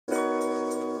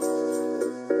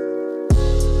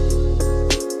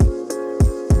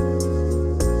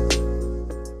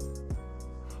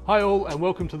Hi all and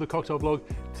welcome to the cocktail vlog.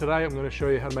 Today I'm going to show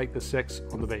you how to make the sex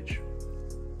on the beach.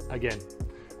 Again.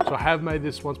 So I have made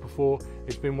this once before.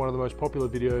 It's been one of the most popular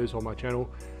videos on my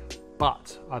channel,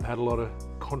 but I've had a lot of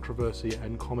controversy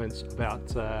and comments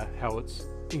about how it's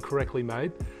incorrectly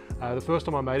made. The first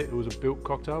time I made it, it was a built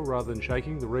cocktail rather than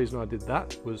shaking. The reason I did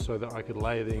that was so that I could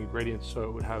layer the ingredients so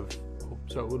it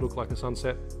would look like a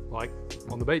sunset, like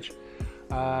on the beach.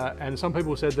 And some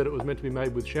people said that it was meant to be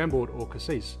made with Chambord or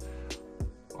Cassis.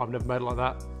 I've never made it like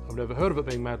that. I've never heard of it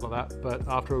being made like that, but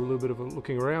after a little bit of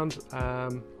looking around, I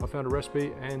found a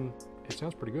recipe and it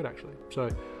sounds pretty good actually. So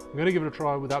I'm going to give it a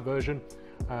try with that version.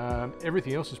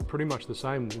 Everything else is pretty much the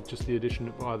same, with just the addition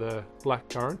of either black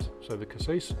currant, so the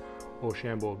Cassis, or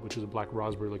Chambord, which is a black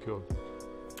raspberry liqueur.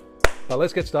 But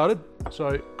let's get started.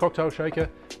 So cocktail shaker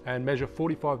and measure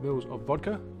 45 mils of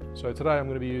vodka. So today I'm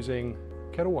going to be using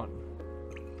kettle 1.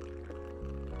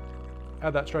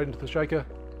 Add that straight into the shaker,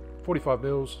 45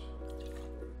 mils,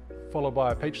 followed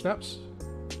by Peach Schnapps,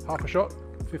 half a shot,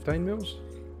 15 mils,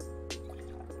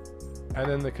 and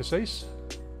then the Cassis.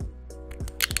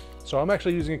 So I'm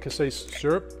actually using a Cassis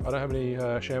syrup. I don't have any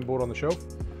Chambord on the shelf.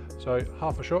 So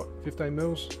half a shot, 15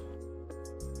 mils.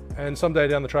 And someday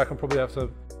down the track, I'll probably have to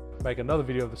make another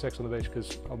video of the sex on the beach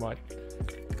because I might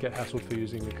get hassled for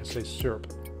using the Cassis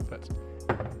syrup. But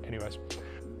anyways.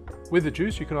 With the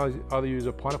juice, you can either use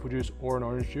a pineapple juice or an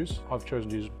orange juice. I've chosen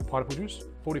to use pineapple juice,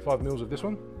 45 mils of this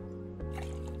one,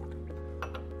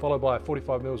 followed by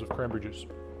 45 mils of cranberry juice.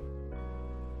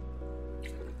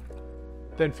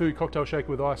 Then fill your cocktail shaker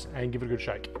with ice and give it a good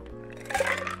shake.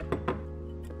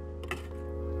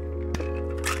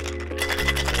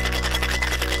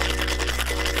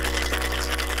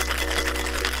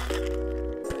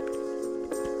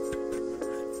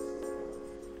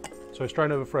 So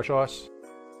strain over fresh ice.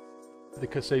 The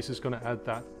Cassis is going to add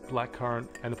that black currant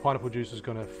and the pineapple juice is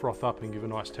going to froth up and give a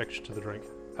nice texture to the drink.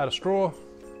 Add a straw,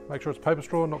 make sure it's a paper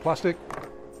straw, not plastic.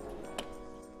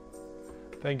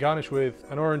 Then garnish with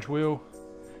an orange wheel,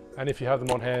 and if you have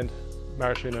them on hand,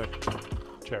 maraschino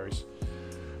cherries.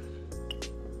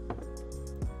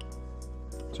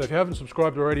 So if you haven't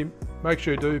subscribed already, make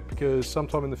sure you do, because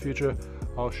sometime in the future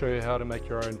I'll show you how to make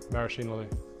your own maraschino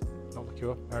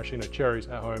cherries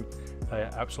at home. They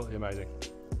are absolutely amazing.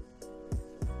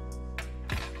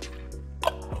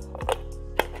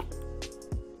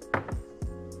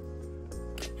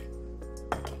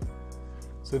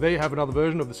 So there you have another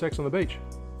version of the sex on the beach.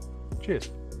 Cheers.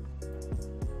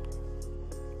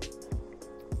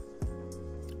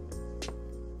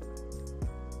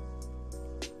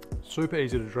 Super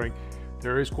easy to drink.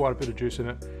 There is quite a bit of juice in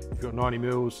it. You've got 90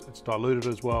 mils, it's diluted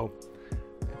as well.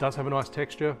 It does have a nice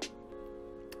texture.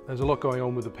 There's a lot going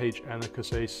on with the peach and the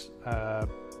Cassis.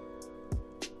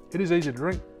 It is easy to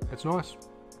drink, it's nice.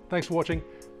 Thanks for watching.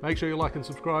 Make sure you like and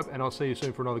subscribe, and I'll see you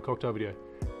soon for another cocktail video.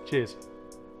 Cheers.